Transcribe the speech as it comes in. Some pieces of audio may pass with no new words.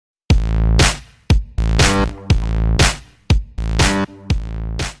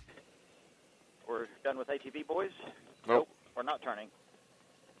done with ATV boys? Nope. We're not turning.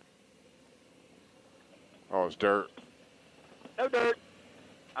 Oh, it's dirt. No dirt.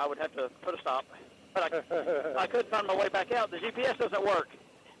 I would have to put a stop. But I could find my way back out. The GPS doesn't work.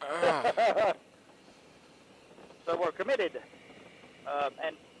 So we're committed.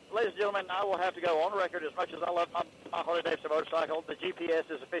 And ladies and gentlemen, I will have to go on record as much as I love my Harley Davidson motorcycle. The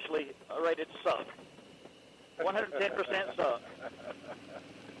GPS is officially rated suck. 110% suck.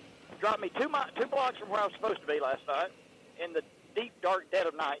 Dropped me two blocks from where I was supposed to be last night in the deep, dark dead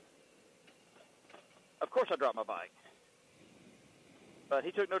of night. Of course I dropped my bike. But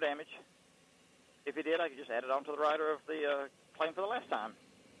he took no damage. If he did, I could just add it on to the rider of the claim for the last time.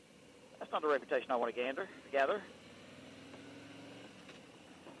 That's not the reputation I want to gather.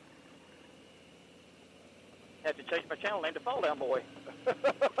 Have to change my channel name to Fall Down Boy.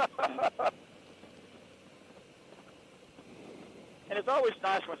 And it's always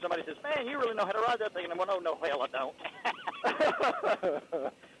nice when somebody says, man, you really know how to ride that thing. And I'm going, oh, no, hell, I don't.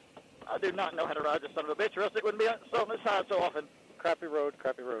 I do not know how to ride this son of a bitch, or else it wouldn't be on this side so often. Crappy road,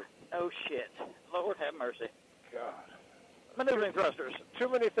 crappy road. Oh, shit. Lord have mercy. God. Maneuvering thrusters. Too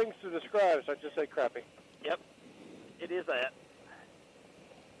many things to describe, so I just say crappy. Yep. It is that.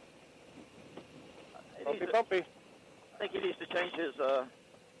 Bumpy. I think he needs to change his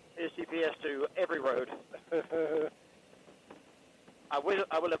GPS to every road. I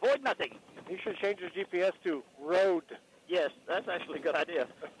will avoid nothing. He should change his GPS to road. Yes, that's actually a good idea.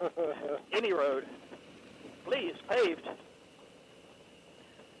 Any road. Please, paved.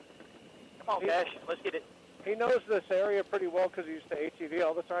 Come on, Cash, let's get it. He knows this area pretty well because he used to ATV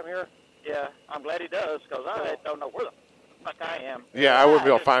all the time here. Yeah, I'm glad he does, because I don't know where the fuck I am. Yeah, I wouldn't be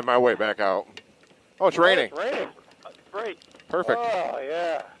able to find my way back out. Oh, it's raining. It's raining. Great. Perfect. Oh,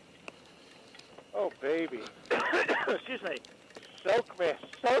 yeah. Oh, baby. Excuse me. Soak me,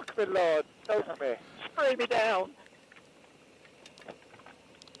 Lord, soak me. Spray me down.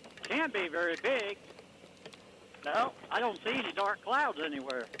 Can't be very big. No? I don't see any dark clouds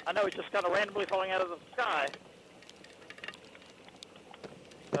anywhere. I know it's just kind of randomly falling out of the sky.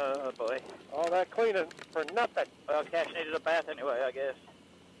 Oh, boy. All that cleaning for nothing. Well, Cash needed a bath anyway, I guess.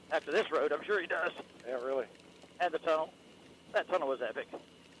 After this road, I'm sure he does. Yeah, really. And the tunnel. That tunnel was epic.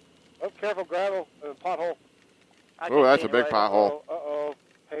 Oh, careful, gravel, pothole. Oh, that's a big pothole. Uh-oh.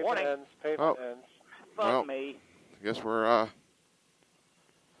 Pavement ends, pavement ends. Fuck me. I guess we're,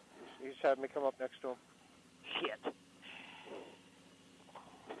 He's having me come up next to him. Shit.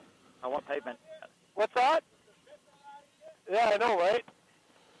 I want pavement. What's that? Yeah, I know, right?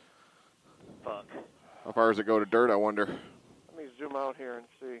 Fuck. how far does it go to dirt, I wonder? Let me zoom out here and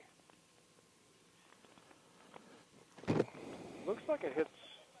see. Looks like it hits...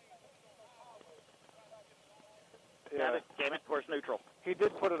 Yeah. Damn it, where's neutral? He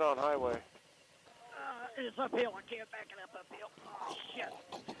did put it on highway. It's uphill. I can't back it up uphill. Oh, shit.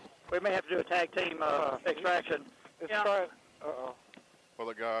 We may have to do a tag team extraction. It's trying... Uh-oh.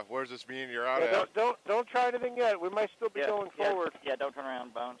 Well, where's this mean you're out Yeah, at? don't try anything yet. We might still be going forward. Yeah, don't turn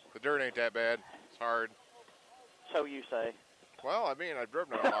around, Bones. The dirt ain't that bad. It's hard. So you say. Well, I mean, I've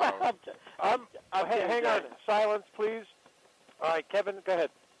driven it a lot. Hang on. Silence, please. All right, Kevin, go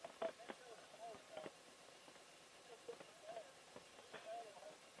ahead.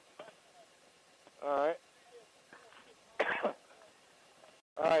 All right.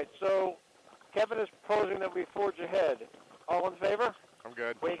 All right, so Kevin is proposing that we forge ahead. All in favor? I'm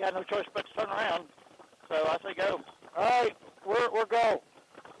good. We ain't got no choice but to turn around. So I say go. All right, we're go.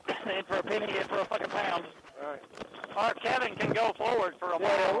 In for a penny, in for a fucking pound. All right. Or Kevin can go forward for a mile.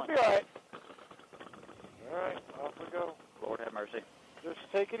 Yeah, we'll be all right. All right, off we go. Lord have mercy. Just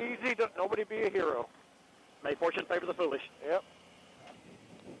take it easy. Don't nobody be a hero. May fortune favor the foolish. Yep.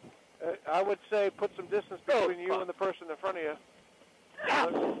 I would say put some distance between you and the person in front of you.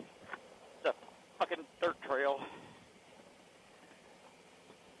 It's a fucking dirt trail.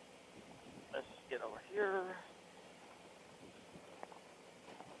 Let's get over here.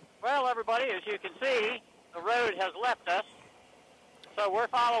 Well, everybody, as you can see, the road has left us. So we're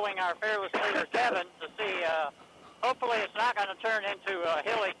following our fearless leader, Kevin, to see, hopefully it's not going to turn into a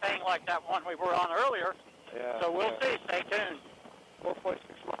hilly thing like that one we were on earlier. Yeah. So we'll see. Stay tuned. 4.6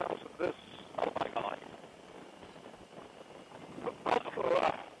 miles of this. Oh, my God.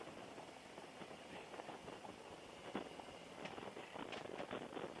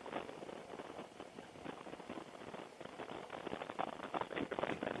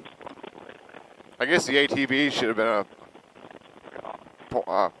 I guess the ATV should have been a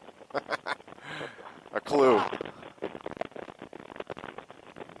clue.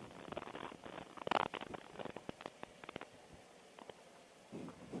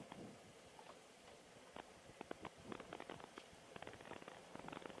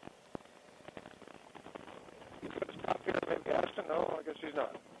 guess he's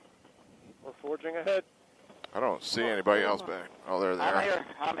not. We're forging ahead. I don't see anybody else back. Oh, there they are.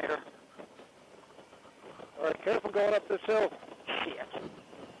 I'm here. All right, careful going up this hill. Shit.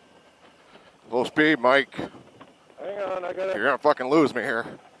 Little speed, Mike. Hang on, I got it. You're gonna fucking lose me here.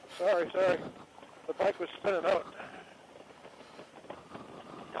 Sorry. The bike was spinning out.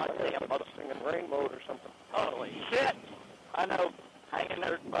 God damn. This thing in rain mode or something. Holy shit. I know. Hanging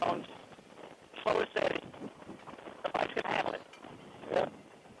there, bones. Slow and steady. The bike's gonna handle it. Yeah.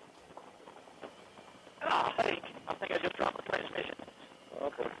 Oh, I think I just dropped the transmission.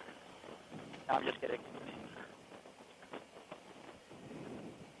 Okay. No, I'm just kidding.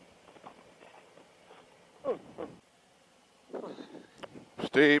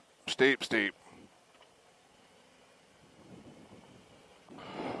 Steep, steep, steep.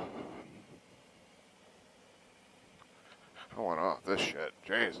 I want off this shit.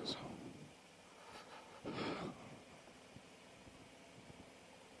 Jesus.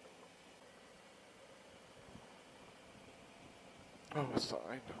 Oh, a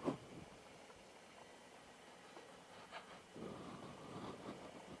sign.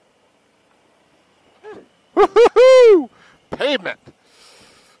 Woohoo! Pavement.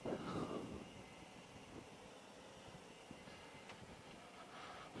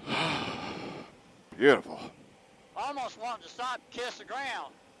 Beautiful. I almost wanted to stop and kiss the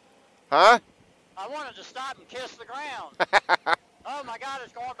ground. Huh? I wanted to stop and kiss the ground. Oh my God,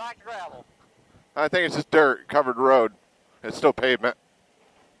 it's going back to gravel. I think it's just dirt, covered road. It's still pavement.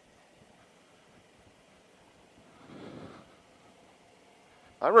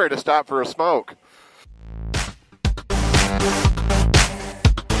 I'm ready to stop for a smoke.